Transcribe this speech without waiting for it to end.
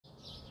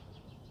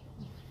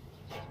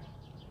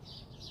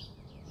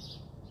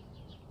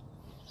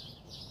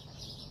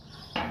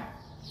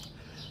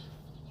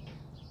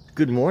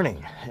Good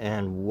morning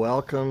and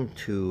welcome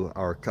to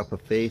our Cup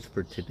of Faith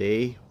for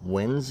today,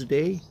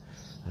 Wednesday,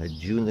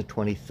 June the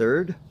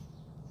 23rd.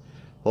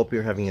 Hope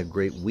you're having a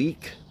great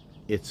week.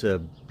 It's a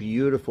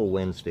beautiful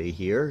Wednesday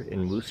here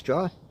in Moose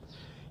Jaw,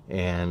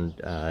 and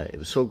it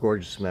was so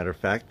gorgeous, as a matter of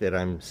fact, that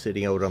I'm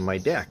sitting out on my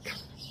deck.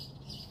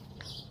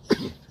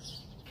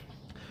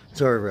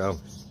 It's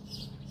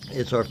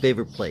our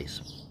favorite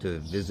place to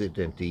visit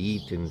and to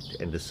eat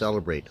and to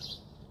celebrate.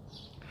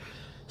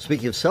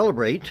 Speaking of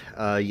celebrate,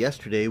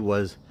 yesterday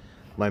was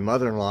my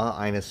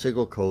mother-in-law, Ina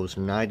Sigelko's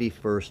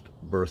 91st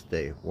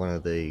birthday, one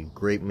of the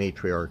great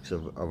matriarchs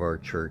of our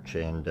church,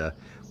 and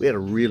we had a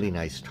really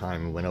nice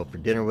time. We went out for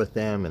dinner with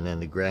them, and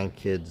then the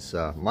grandkids,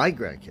 my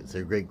grandkids,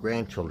 their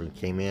great-grandchildren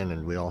came in,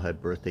 and we all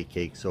had birthday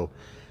cake. So,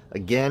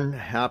 again,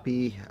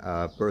 happy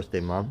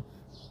birthday, Mom.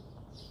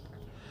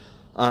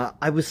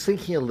 I was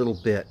thinking a little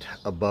bit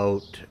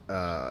about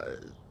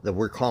that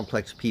we're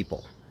complex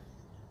people.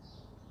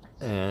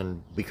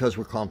 And because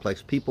we're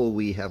complex people,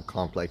 we have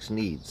complex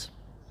needs.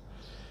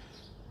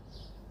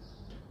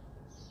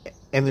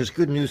 And there's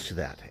good news to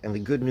that. And the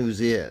good news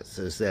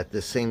is that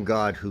the same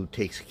God who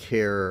takes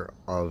care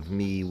of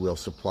me will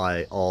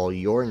supply all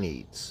your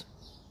needs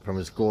from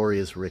his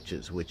glorious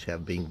riches, which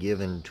have been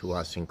given to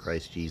us in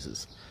Christ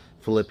Jesus.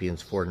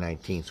 Philippians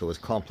 4:19. So as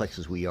complex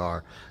as we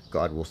are,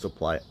 God will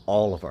supply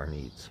all of our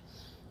needs.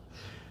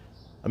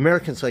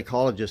 American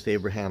psychologist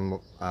Abraham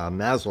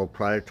Maslow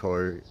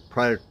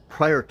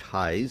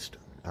prioritized,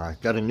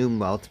 got a new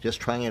mouth, just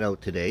trying it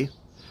out today,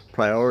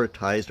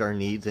 prioritized our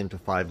needs into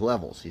 5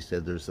 levels. He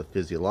said there's the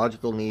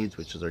physiological needs,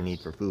 which is our need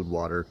for food,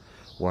 water,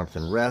 warmth,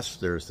 and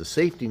rest. There's the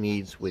safety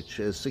needs,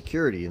 which is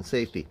security and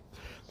safety.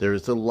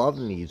 There's the love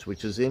needs,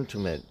 which is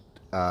intimate,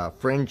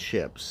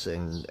 friendships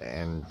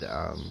and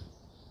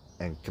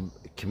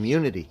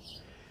community.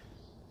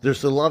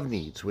 There's the love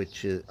needs,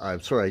 which is,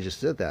 I'm sorry, I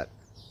just said that.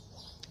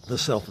 The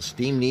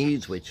self-esteem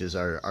needs, which is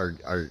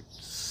our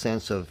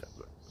sense of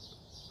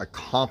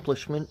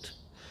accomplishment,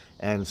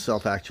 and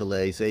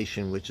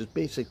self-actualization, which is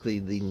basically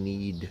the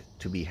need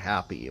to be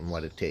happy and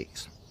what it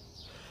takes.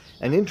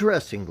 And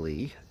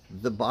interestingly,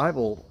 the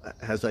Bible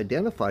has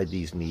identified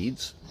these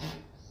needs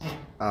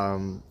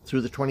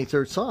through the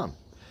 23rd Psalm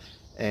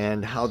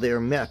and how they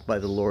are met by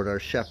the Lord our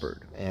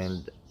Shepherd.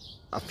 And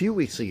a few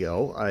weeks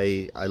ago,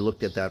 I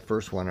looked at that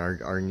first one,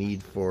 our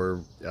need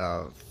for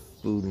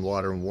food and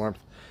water and warmth.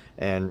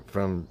 And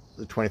from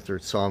the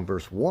 23rd Psalm,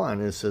 verse 1,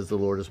 it says, "The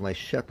Lord is my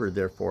shepherd,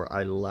 therefore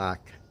I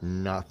lack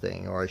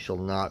nothing, or I shall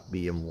not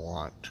be in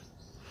want."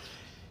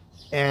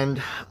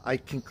 And I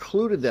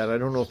concluded that, I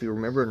don't know if you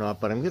remember or not,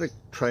 but I'm going to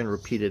try and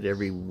repeat it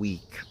every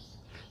week,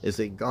 is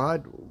that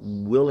God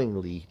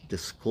willingly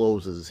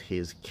discloses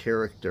his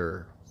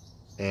character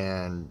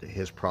and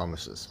his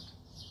promises.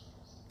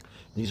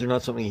 These are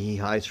not something he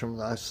hides from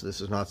us. This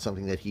is not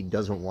something that he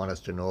doesn't want us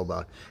to know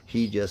about.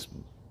 He just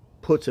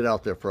puts it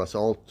out there for us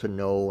all to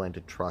know and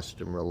to trust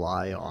and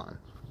rely on.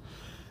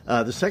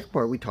 The second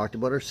part, we talked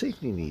about our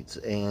safety needs,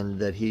 and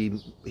that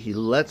he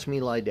lets me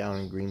lie down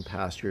in green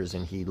pastures,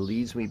 and he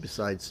leads me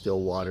beside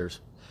still waters,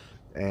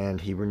 and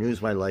he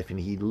renews my life, and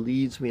he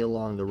leads me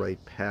along the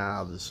right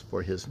paths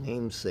for his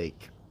name's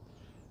sake.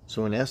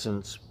 So in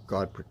essence,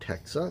 God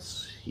protects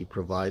us, he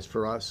provides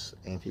for us,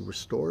 and he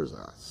restores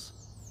us.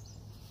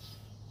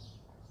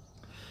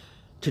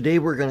 Today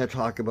we're going to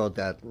talk about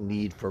that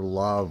need for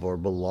love or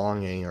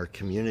belonging or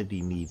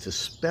community needs,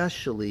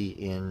 especially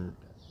in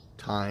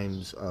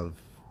times of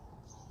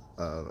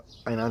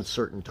in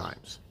uncertain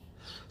times.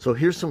 So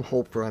here's some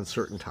hope for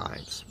uncertain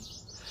times.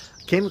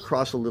 I came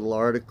across a little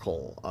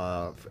article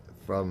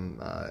from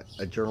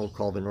a journal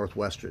called the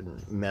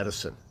Northwestern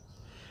Medicine,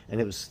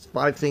 and it was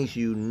 5 things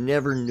you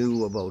never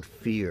knew about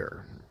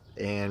fear.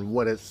 And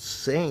what it's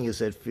saying is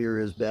that fear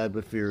is bad,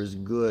 but fear is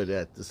good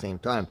at the same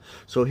time.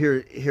 So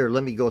here,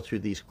 let me go through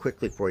these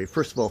quickly for you.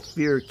 First of all,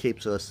 fear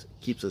keeps us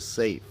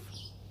safe.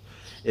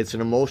 It's an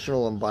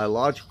emotional and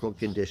biological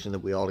condition that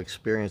we all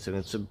experience, and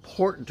it's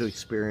important to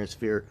experience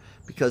fear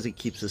because it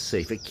keeps us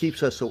safe. It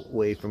keeps us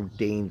away from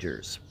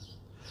dangers.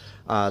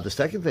 The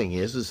second thing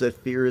is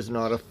that fear is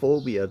not a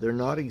phobia. They're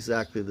not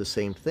exactly the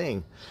same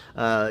thing.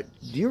 Do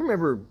you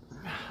remember,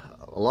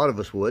 a lot of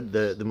us would,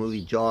 the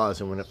movie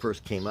Jaws, and when it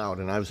first came out,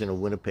 and I was in a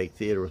Winnipeg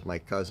theater with my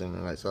cousin,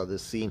 and I saw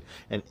this scene,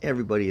 and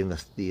everybody in the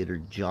theater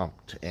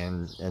jumped,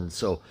 and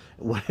so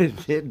what it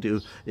did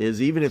do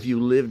is, even if you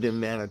lived in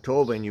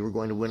Manitoba and you were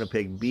going to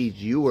Winnipeg Beach,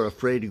 you were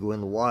afraid to go in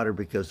the water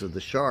because of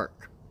the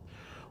shark.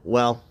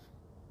 Well,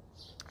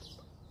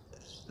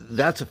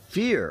 that's a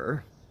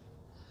fear,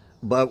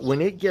 but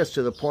when it gets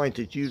to the point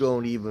that you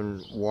don't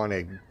even want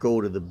to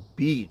go to the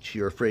beach,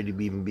 you're afraid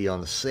to even be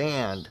on the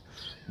sand,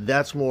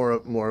 that's more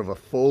of a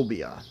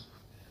phobia.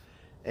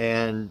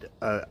 And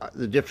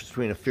the difference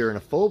between a fear and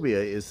a phobia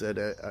is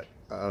that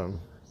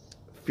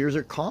fears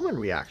are common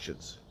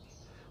reactions,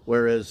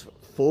 whereas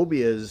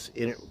phobias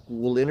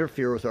will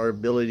interfere with our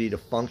ability to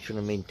function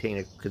and maintain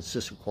a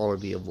consistent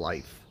quality of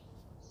life.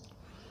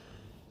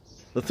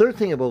 The third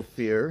thing about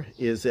fear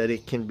is that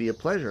it can be a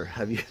pleasure.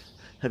 Have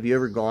Have you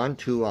ever gone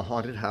to a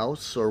haunted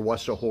house or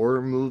watched a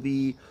horror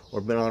movie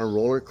or been on a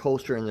roller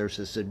coaster and there's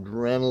this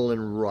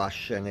adrenaline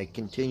rush and it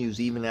continues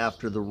even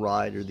after the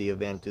ride or the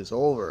event is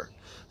over?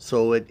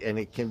 So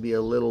it can be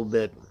a little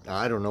bit,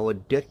 I don't know,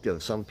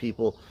 addictive. Some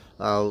people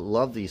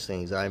love these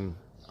things. I'm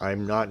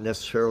not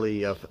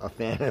necessarily a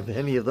fan of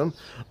any of them,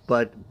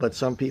 but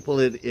some people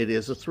it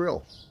is a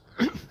thrill.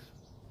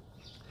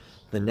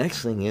 The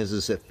next thing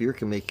is that fear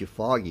can make you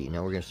foggy.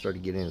 Now we're going to start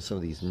to get into some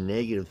of these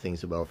negative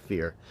things about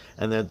fear,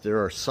 and that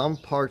there are some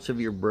parts of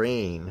your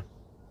brain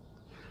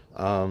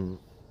that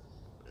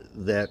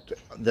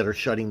are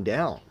shutting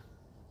down.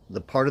 The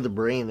part of the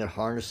brain that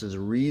harnesses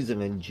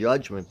reason and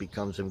judgment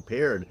becomes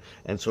impaired,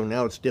 and so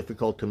now it's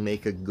difficult to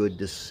make a good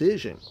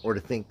decision or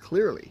to think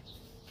clearly.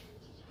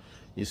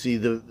 You see,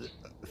 the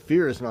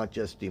fear is not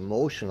just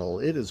emotional,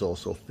 it is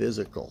also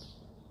physical.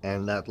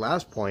 And that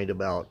last point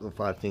about the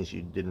 5 things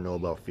you didn't know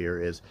about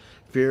fear is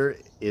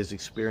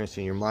experienced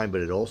in your mind, but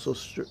it also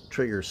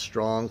triggers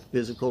strong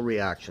physical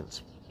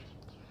reactions.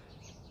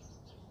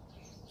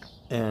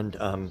 And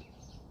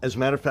as a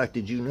matter of fact,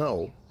 did you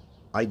know,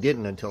 I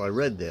didn't until I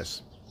read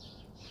this,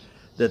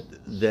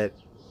 that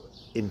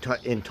in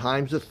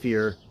times of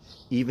fear,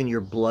 even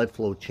your blood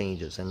flow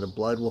changes, and the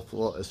blood will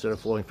flow, instead of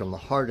flowing from the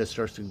heart, it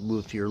starts to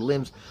move to your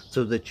limbs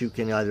so that you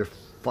can either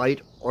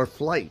fight or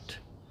flight.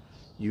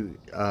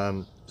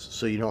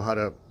 So you know how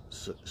to,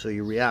 so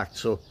you react.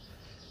 So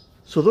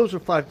those are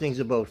 5 things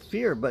about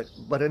fear. But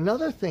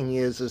another thing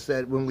is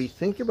that when we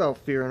think about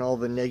fear and all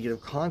the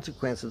negative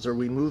consequences, or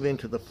we move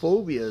into the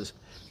phobias,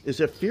 is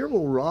that fear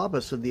will rob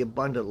us of the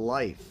abundant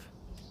life.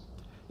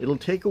 It'll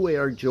take away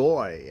our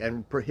joy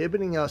and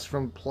prohibiting us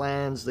from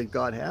plans that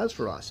God has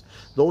for us.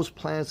 Those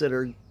plans that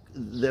are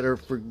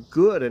for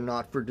good and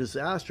not for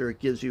disaster. It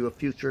gives you a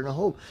future and a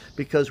hope,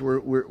 because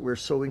we're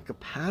so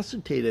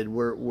incapacitated.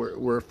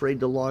 We're afraid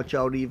to launch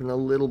out even a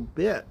little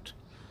bit.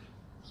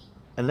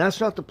 And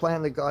that's not the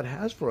plan that God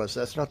has for us.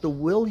 That's not the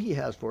will He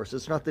has for us.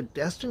 It's not the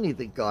destiny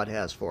that God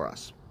has for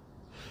us.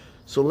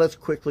 So let's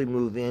quickly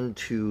move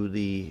into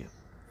the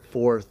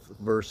 4th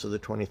verse of the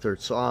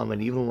 23rd Psalm.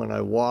 And even when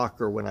I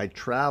walk or when I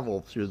travel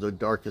through the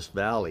darkest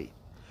valley,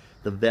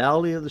 the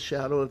valley of the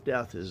shadow of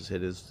death,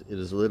 it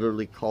is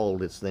literally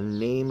called. It's the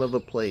name of a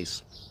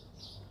place.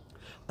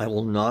 I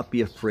will not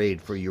be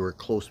afraid, for you are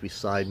close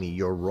beside me.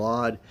 Your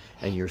rod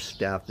and your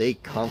staff, they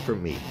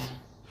comfort me.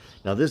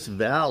 Now this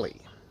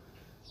valley,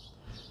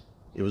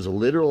 it was a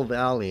literal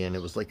valley, and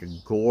it was like a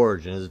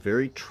gorge, and it was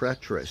very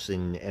treacherous,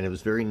 and it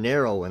was very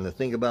narrow. And the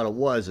thing about it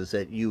is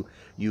that you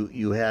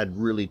had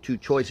really 2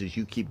 choices.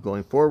 You keep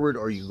going forward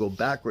or you go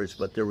backwards,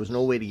 but there was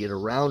no way to get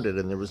around it,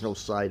 and there was no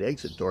side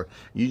exit door.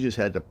 You just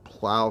had to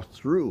plow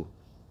through.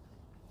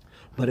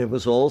 But it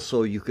was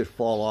also, you could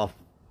fall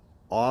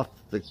off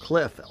the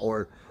cliff,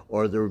 or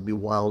there would be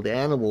wild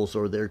animals,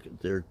 or there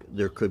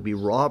could be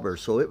robbers.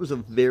 So it was a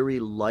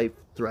very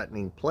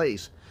life-threatening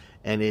place.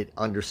 And it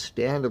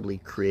understandably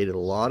created a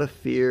lot of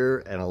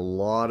fear and a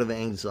lot of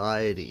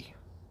anxiety.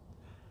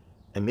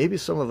 And maybe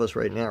some of us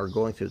right now are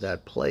going through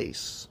that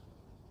place.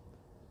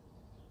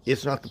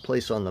 It's not the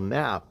place on the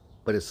map,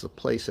 but it's the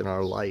place in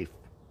our life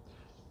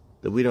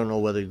that we don't know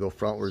whether to go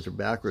frontwards or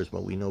backwards,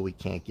 but we know we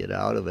can't get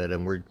out of it.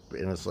 And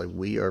it's like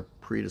we are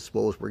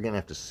predisposed. We're going to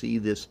have to see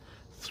this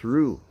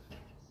through.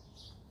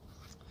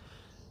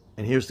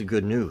 And here's the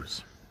good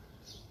news.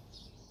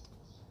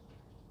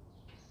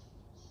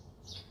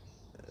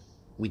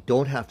 We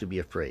don't have to be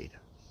afraid.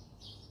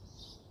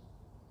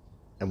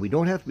 And we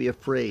don't have to be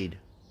afraid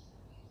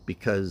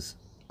because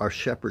our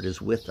shepherd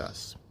is with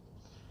us.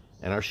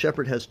 And our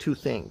shepherd has 2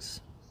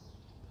 things.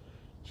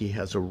 He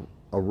has a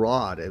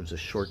rod. It was a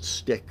short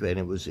stick, and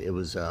it was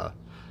a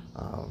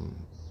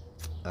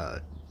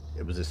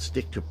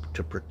stick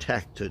to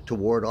protect, to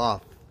ward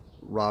off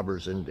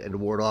robbers and to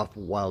ward off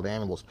wild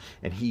animals.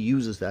 And he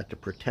uses that to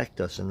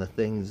protect us in the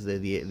things,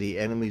 the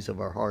enemies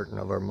of our heart and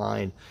of our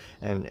mind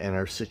and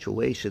our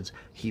situations.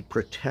 He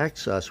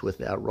protects us with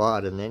that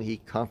rod, and then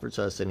he comforts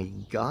us and he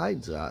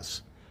guides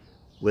us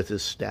with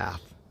his staff.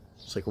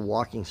 It's like a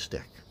walking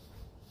stick.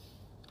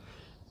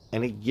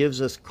 And it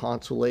gives us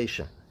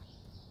consolation.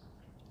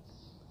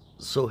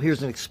 So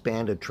here's an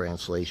expanded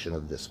translation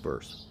of this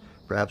verse.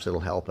 Perhaps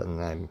it'll help,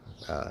 and I'm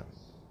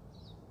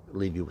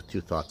leave you with 2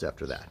 thoughts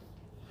after that.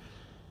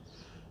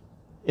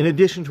 In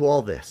addition to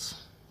all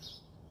this,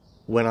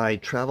 when I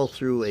travel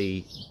through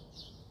a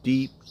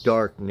deep,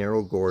 dark,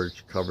 narrow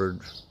gorge covered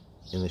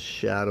in the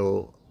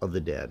shadow of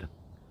the dead,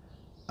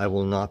 I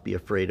will not be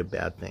afraid of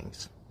bad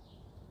things,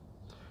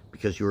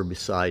 because you are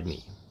beside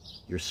me.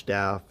 Your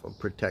staff of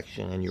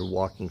protection and your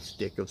walking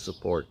stick of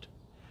support,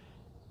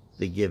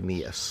 they give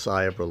me a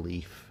sigh of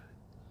relief,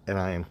 and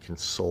I am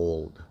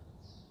consoled.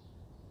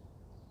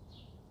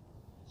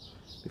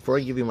 Before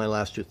I give you my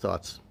last 2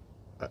 thoughts,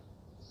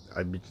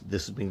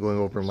 this has been going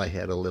over in my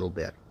head a little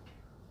bit.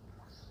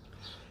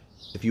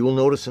 If you will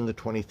notice in the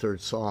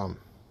 23rd Psalm,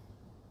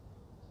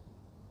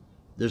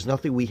 there's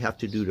nothing we have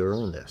to do to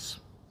earn this.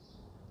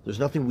 There's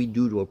nothing we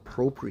do to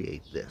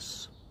appropriate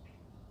this,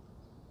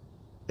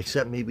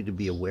 except maybe to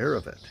be aware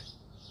of it.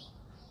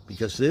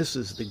 because this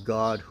is the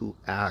God who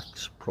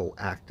acts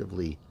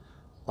proactively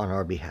on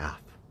our behalf.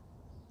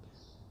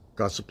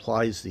 God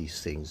supplies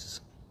these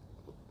things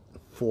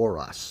for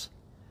us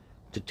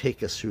to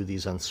take us through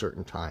these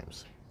uncertain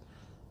times.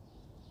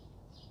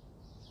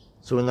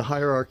 So in the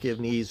hierarchy of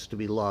needs to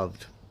be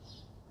loved,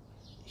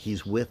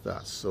 he's with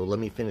us. So let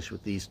me finish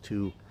with these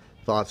two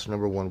thoughts.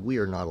 Number one, we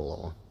are not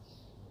alone.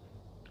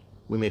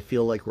 We may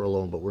feel like we're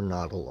alone, but we're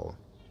not alone.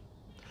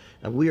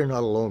 And we are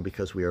not alone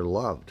because we are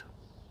loved.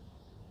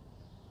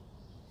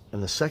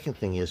 And the second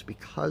thing is,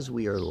 because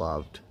we are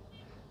loved,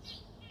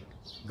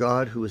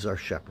 God, who is our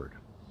shepherd,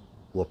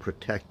 will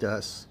protect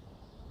us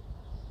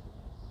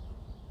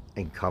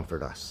and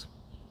comfort us.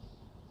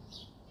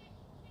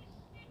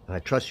 And I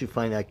trust you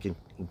find that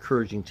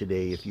encouraging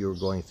today if you're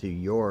going through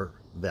your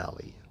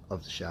valley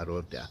of the shadow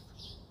of death.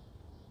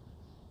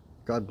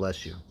 God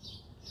bless you.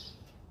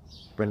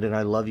 Brenda and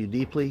I love you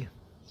deeply,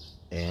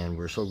 and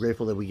we're so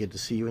grateful that we get to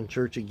see you in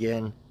church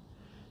again.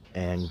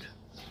 And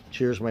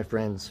cheers, my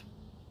friends.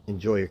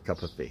 Enjoy your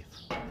cup of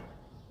faith.